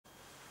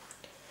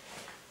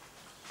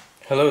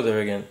Hello there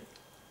again.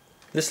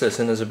 This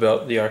lesson is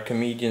about the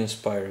Archimedean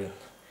Spiral.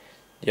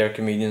 The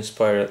Archimedean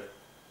Spiral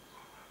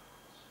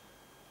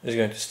is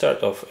going to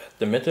start off at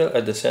the middle,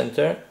 at the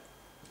center,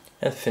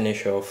 and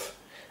finish off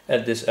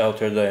at this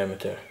outer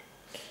diameter.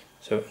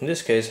 So in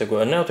this case I've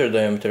got an outer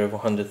diameter of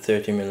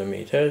 130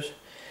 millimeters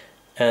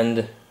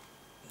and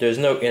there's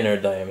no inner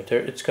diameter.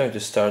 It's going to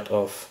start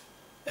off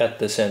at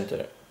the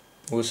center.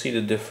 We'll see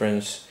the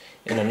difference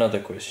in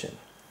another question.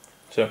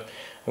 So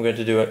I'm going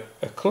to do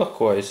a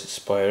clockwise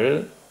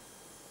spiral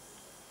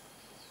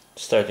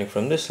starting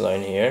from this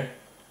line here,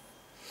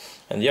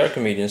 and the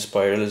Archimedean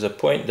spiral is a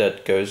point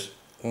that goes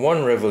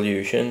one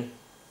revolution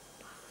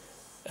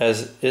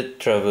as it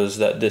travels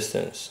that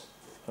distance.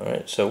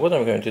 Alright, so what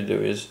I'm going to do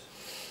is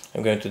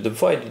I'm going to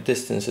divide the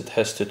distance it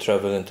has to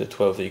travel into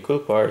 12 equal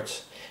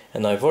parts,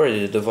 and I've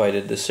already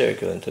divided the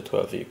circle into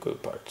 12 equal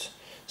parts.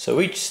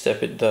 So each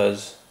step it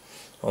does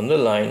on the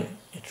line,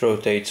 it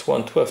rotates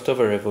 1/12 of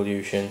a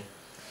revolution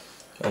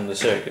on the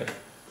circle.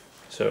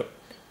 So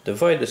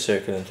divide the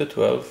circle into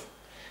 12,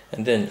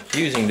 and then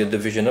using the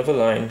division of a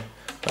line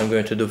I'm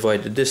going to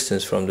divide the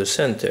distance from the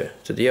center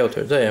to the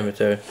outer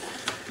diameter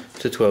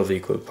to 12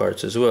 equal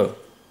parts as well.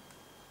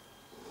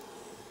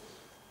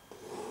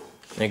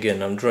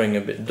 Again, I'm drawing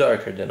a bit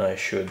darker than I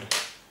should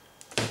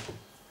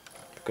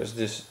because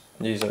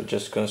these are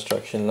just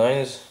construction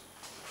lines,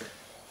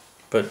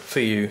 but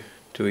for you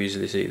to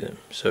easily see them.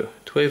 So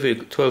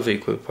 12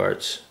 equal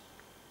parts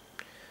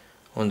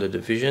on the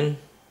division,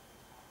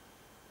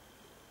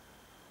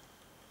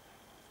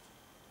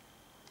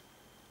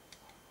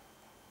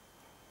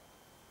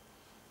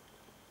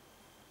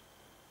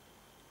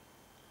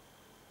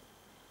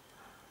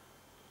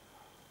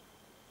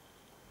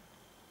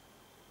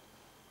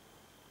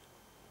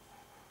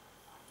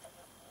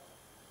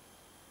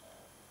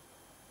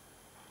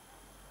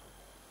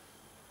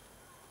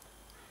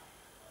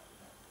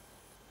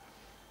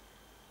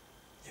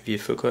 if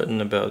you've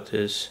forgotten about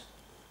this,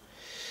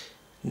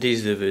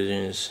 these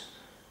divisions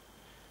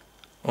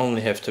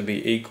only have to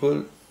be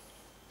equal.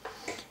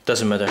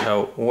 Doesn't matter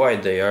how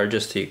wide they are,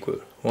 just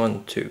equal.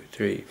 1, 2,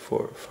 3,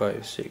 4,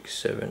 5, 6,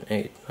 7,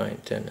 8, 9,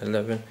 10,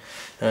 11,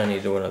 and I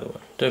need another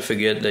one. Don't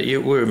forget that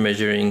we're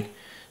measuring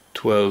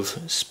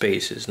 12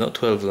 spaces, not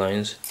 12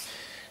 lines.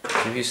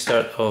 If you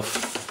start off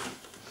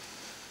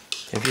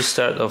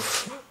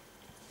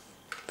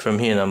from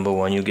here, number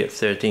 1, you get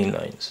 13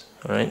 lines.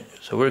 Alright,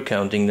 so we're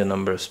counting the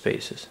number of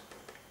spaces.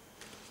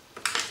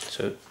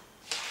 So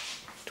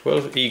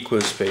 12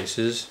 equal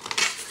spaces,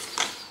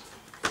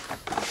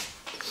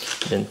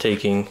 then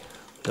taking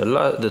the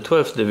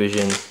 12th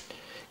division,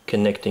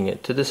 connecting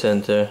it to the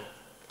center,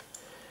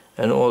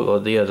 and all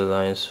of the other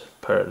lines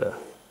parallel.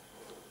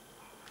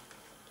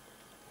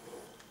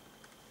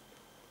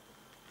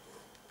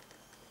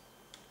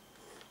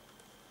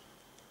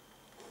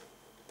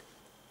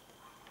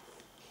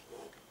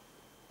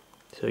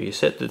 So you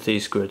set the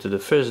t-square to the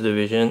first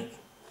division,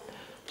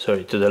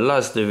 to the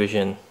last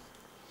division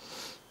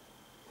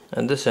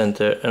and the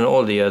center, and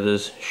all the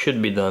others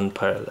should be done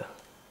parallel.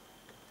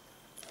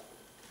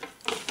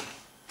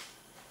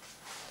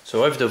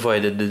 So I've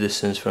divided the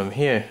distance from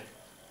here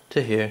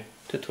to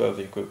 12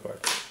 equal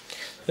parts.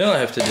 Then all I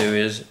have to do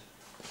is,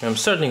 I'm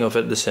starting off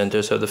at the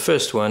center, so the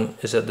first one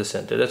is at the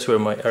center. That's where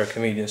my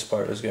Archimedean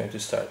spiral is going to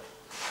start.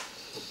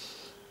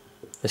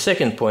 The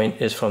second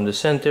point is from the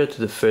center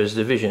to the first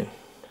division.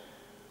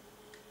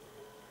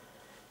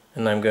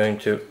 And I'm going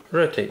to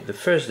rotate the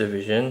first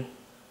division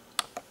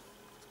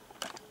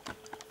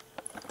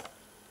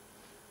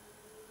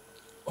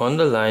on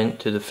the line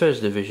to the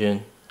first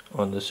division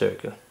on the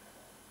circle.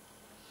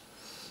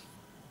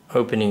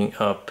 Opening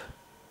up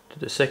to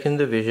the second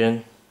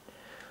division,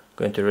 I'm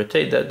going to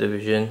rotate that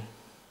division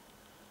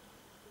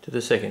to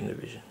the second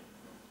division,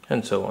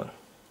 and so on.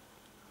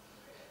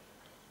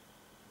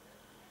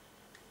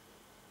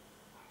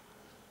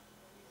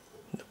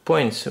 The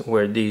points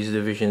where these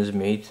divisions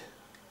meet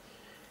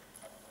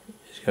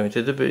going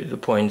to be the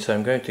points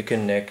I'm going to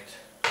connect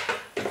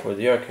for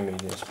the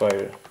Archimedean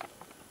spiral.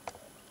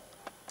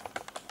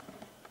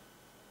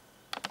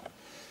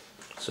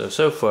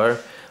 So far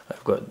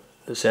I've got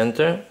the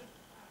center,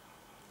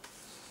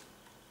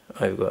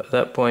 I've got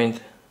that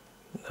point,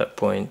 that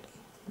point,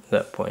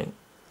 that point,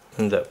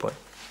 and that point.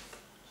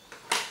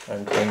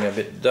 I'm going a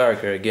bit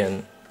darker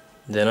again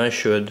than I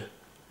should,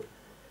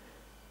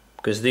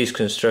 because these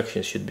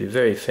constructions should be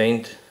very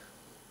faint,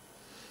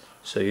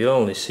 so you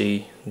only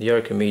see the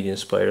Archimedean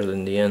spiral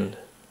in the end.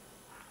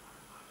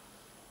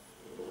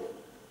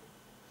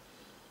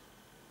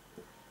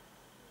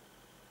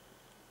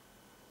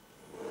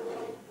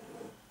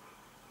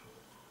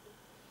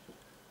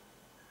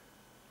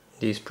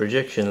 These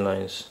projection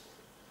lines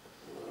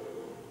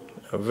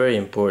are very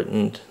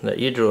important that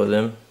you draw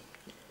them,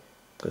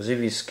 because if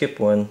you skip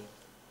one,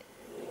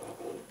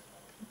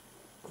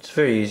 it's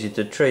very easy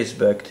to trace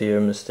back to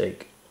your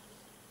mistake.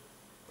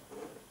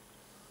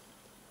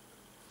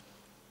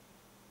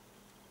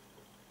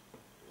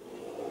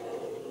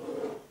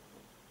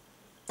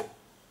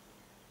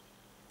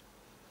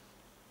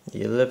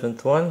 The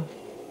 11th one,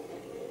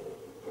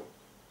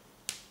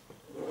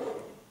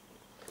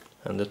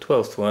 and the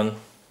 12th one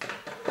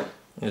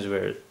is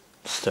where it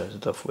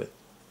started off with.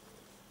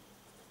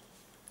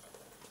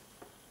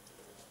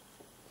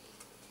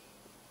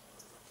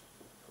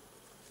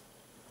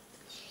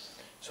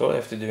 So all I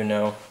have to do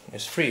now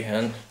is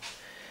freehand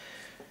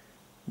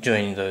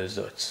join those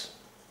dots.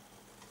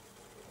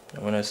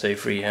 And when I say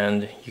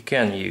freehand, you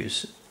can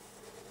use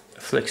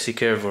flexi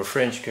curve or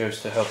French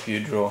curves to help you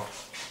draw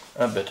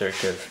a better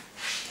curve.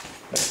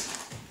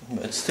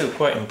 But it's still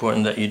quite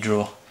important that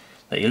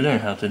you learn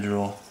how to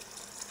draw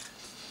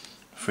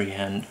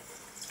freehand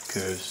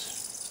curves.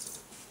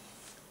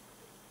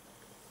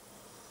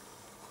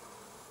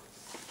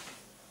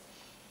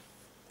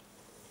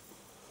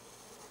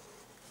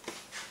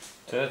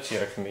 So that's the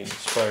Archimedean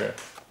spiral.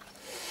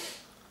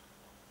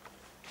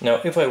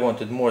 Now if I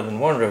wanted more than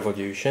one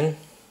revolution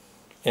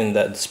in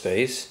that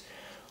space,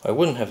 I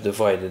wouldn't have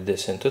divided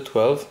this into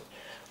 12,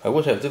 I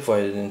would have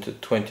divided into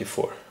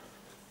 24.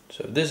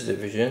 So this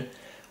division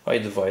I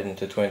divide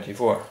into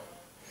 24.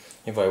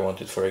 If I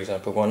wanted, for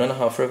example,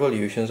 1.5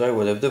 revolutions, I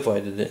would have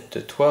divided it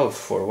into 12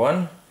 for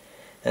one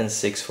and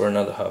 6 for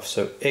another half,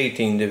 so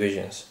 18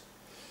 divisions.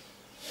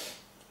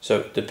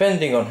 So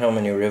depending on how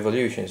many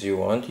revolutions you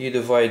want, you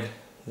divide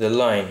the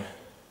line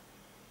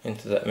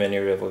into that many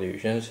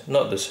revolutions,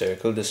 not the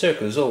circle. The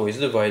circle is always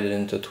divided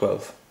into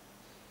 12.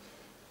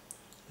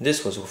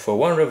 This was for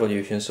one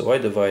revolution, so I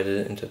divided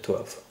it into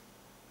 12.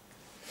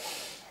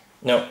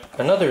 Now,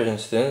 another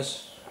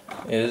instance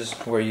is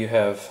where you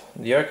have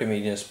the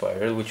Archimedean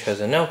spiral, which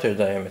has an outer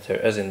diameter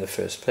as in the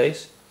first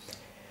place,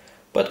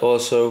 but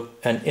also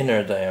an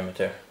inner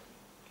diameter.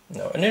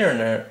 Now, an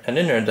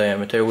inner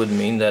diameter would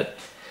mean that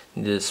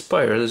the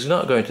spiral is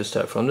not going to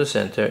start from the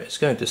center, it's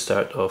going to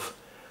start off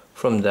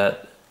from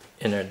that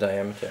inner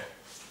diameter.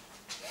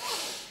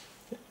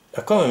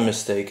 A common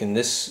mistake in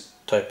this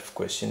type of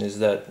question is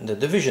that the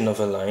division of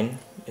a line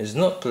is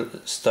not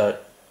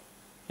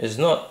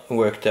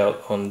worked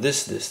out on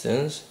this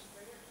distance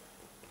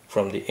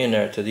from the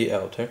inner to the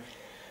outer,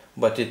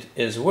 but it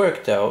is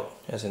worked out,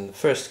 as in the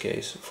first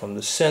case, from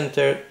the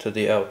center to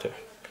the outer.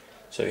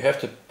 So you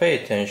have to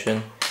pay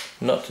attention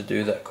not to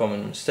do that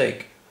common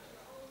mistake.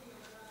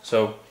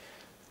 So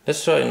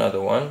let's try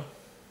another one.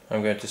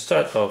 I'm going to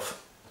start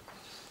off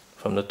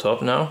from the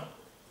top now,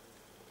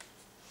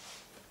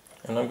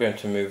 and I'm going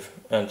to move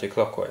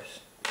anti-clockwise.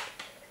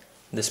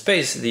 The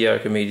space the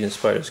Archimedean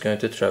spiral is going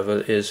to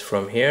travel is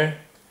from here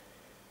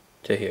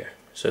to here.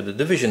 So the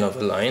division of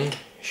a line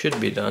should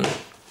be done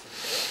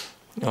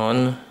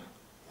on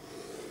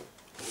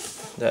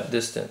that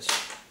distance.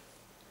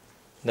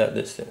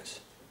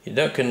 You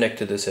don't connect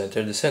to the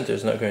center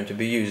is not going to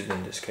be used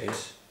in this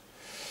case.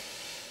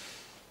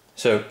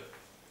 So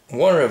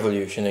one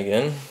revolution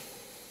again,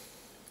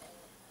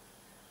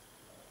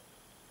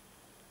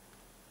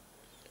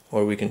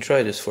 or we can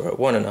try this for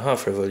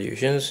 1.5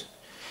 revolutions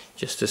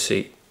just to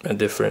see a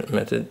different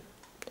method.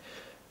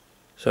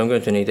 So I'm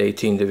going to need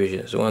 18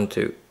 divisions. 1,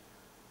 2,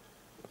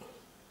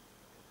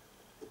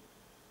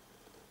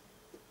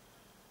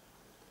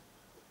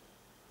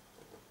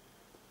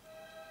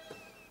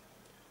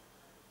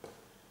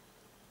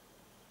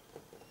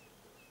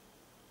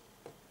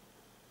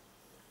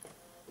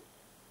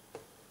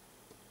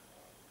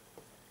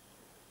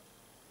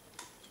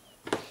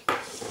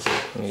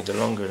 need a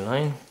longer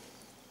line.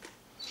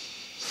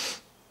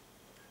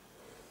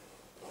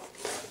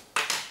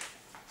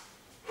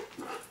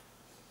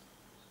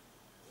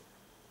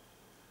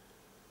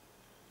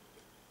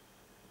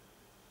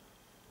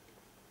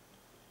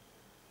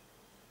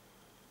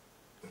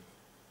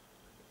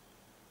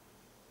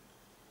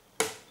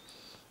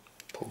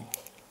 Boom.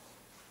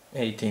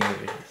 18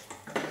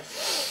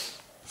 divisions.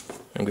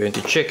 I'm going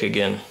to check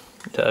again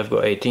that I've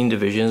got 18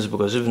 divisions,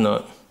 because if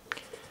not,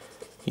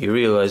 you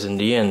realize in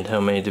the end how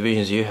many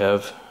divisions you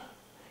have.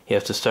 You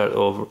have to start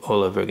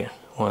all over again.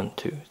 1,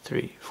 2,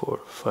 3,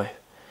 4, 5,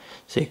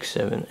 6,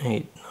 7,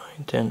 8,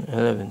 9, 10,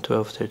 11,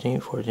 12,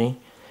 13, 14,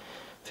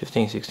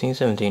 15, 16,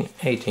 17,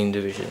 18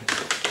 divisions.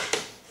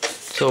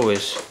 It's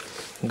always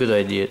a good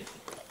idea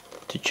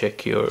to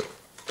check your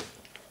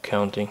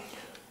counting.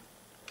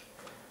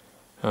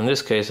 In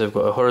this case, I've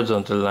got a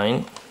horizontal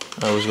line.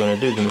 I was going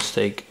to do the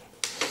mistake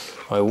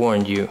I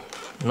warned you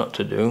not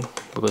to do,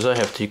 because I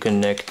have to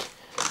connect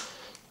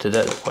to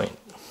that point,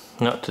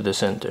 not to the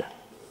center.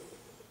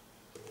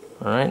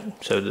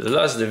 Alright, so the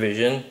last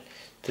division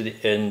to the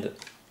end,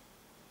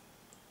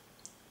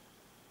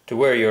 to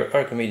where your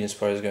Archimedean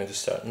spiral is going to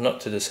start,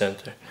 not to the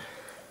center,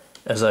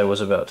 as I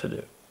was about to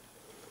do.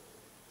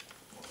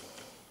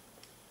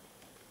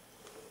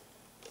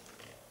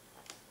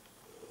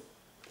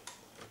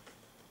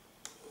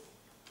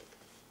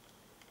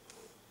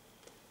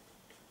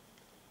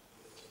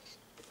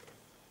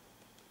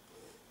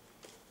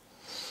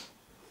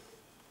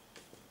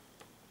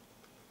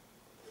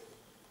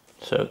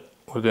 So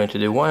we're going to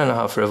do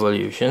 1.5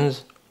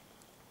 revolutions.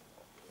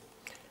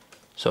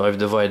 So I've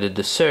divided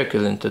the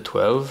circle into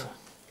 12,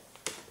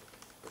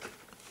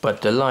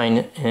 but the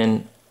line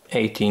in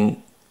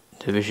 18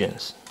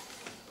 divisions.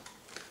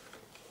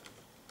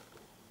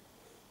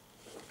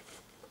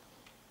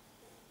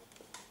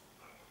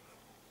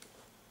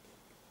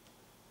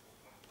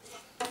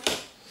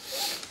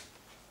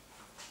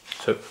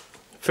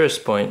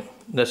 first point.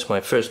 That's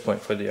my first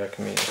point for the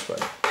Archimedean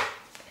spiral.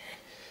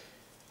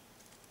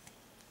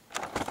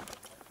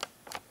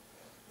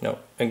 Now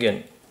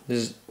again,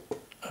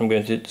 I'm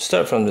going to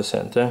start from the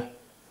center,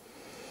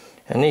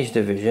 and each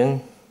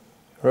division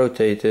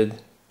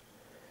rotated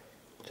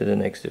to the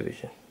next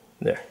division.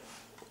 There.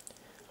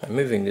 I'm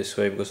moving this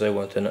way because I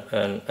want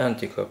an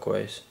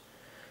anti-clockwise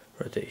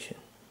rotation.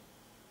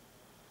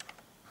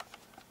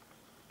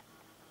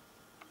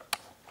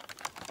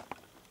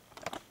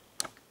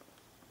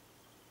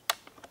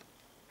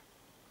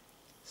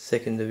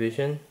 Second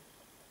division.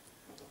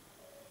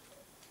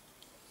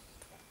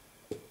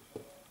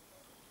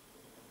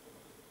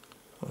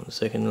 On the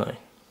second line.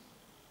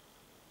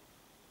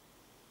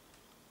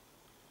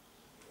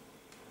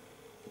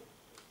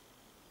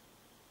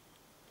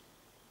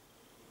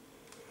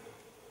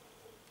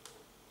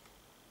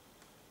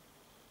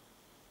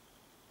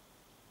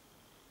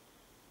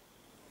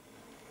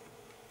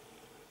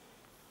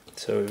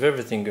 So if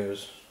everything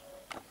goes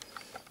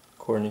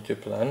according to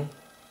plan,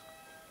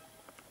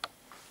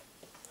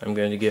 I'm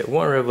going to get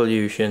one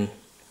revolution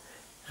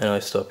and I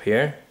stop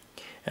here,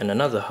 and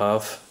another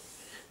half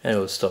and it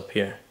will stop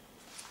here.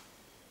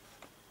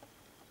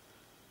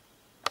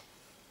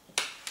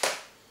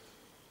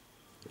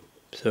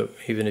 So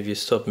even if you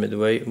stop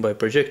midway, by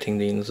projecting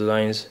these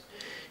lines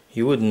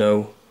you would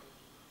know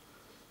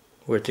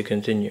where to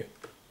continue.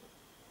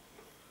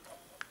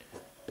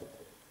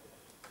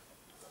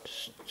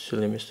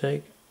 Silly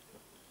mistake.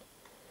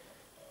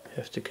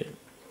 Have to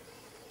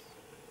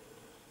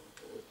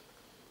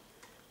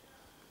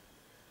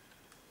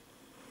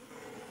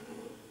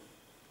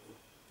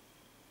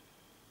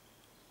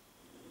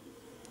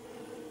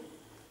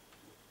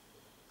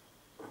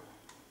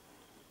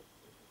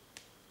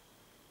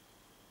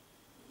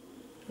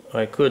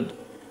I could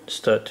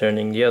start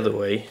turning the other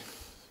way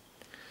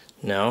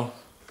now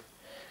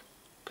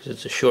because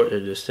it's a shorter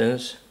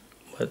distance,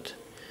 but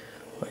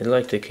I'd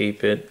like to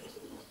keep it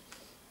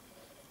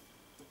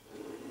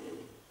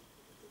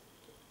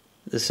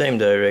the same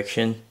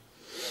direction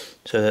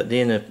so that the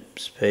inner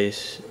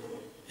space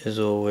is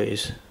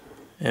always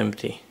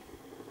empty.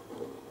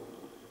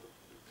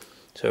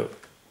 So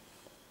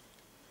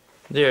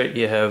there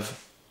you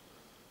have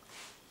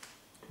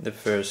the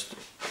first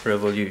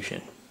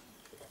revolution.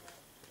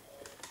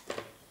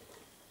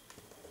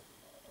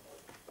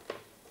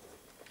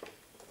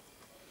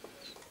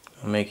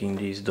 I'm making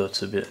these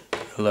dots a bit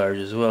large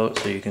as well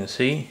so you can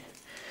see,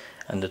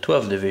 and the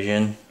 12th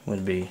division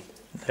would be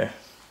there.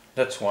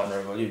 That's one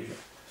revolution.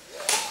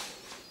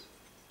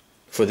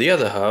 For the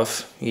other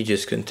half you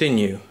just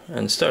continue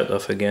and start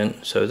off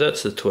again. So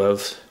that's the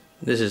 12th,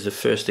 this is the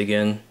first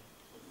again,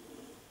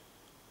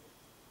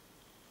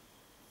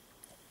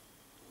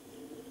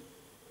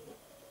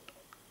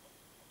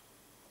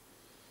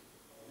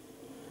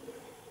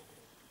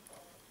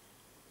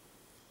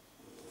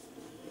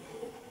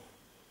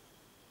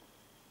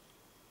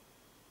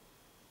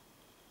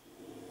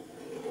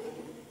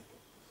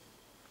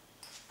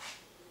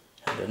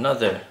 and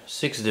another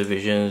 6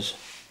 divisions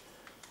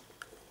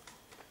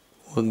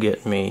will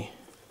get me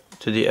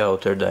to the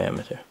outer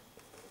diameter.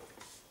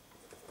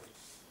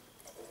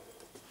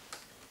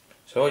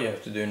 So all you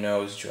have to do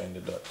now is join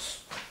the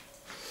dots.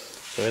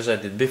 So as I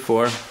did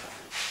before,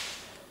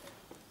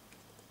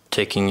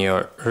 taking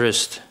your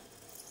wrist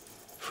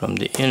from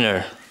the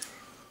inner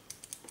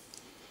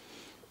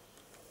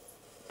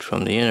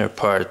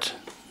part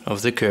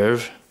of the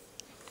curve,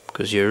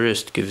 because your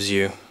wrist gives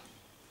you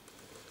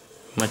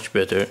much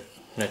better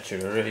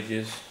natural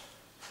radius.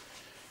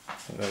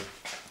 About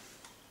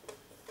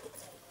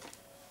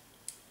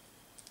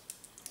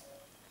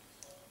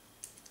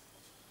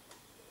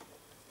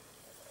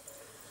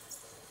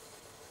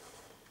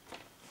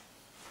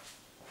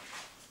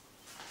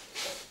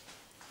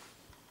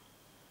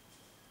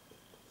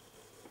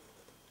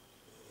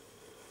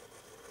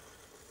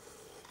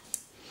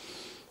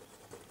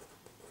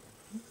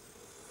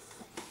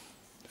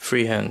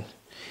freehand.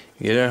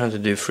 You learn how to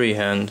do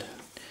freehand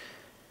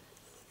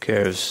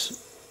curves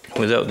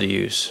without the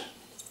use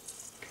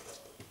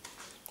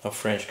of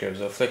French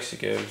curves or flexi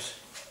curves.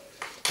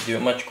 You do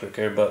it much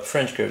quicker, but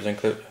French curves and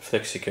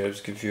flexi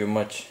curves give you a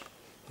much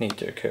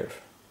neater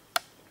curve.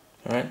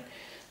 Alright,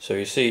 so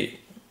you see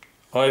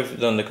I've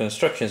done the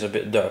constructions a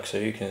bit dark so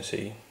you can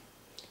see,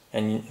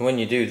 and when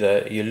you do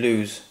that you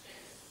lose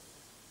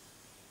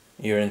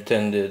your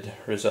intended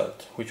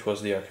result, which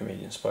was the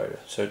Archimedean spiral.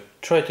 So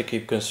try to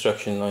keep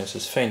construction lines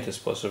as faint as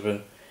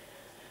possible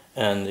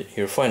and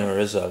your final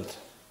result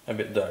a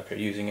bit darker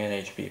using an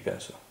HB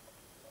pencil.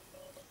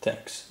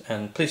 Thanks,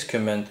 and please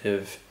comment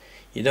if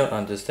you don't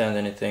understand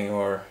anything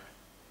or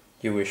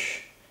you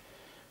wish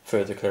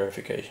further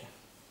clarification.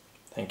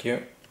 Thank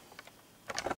you.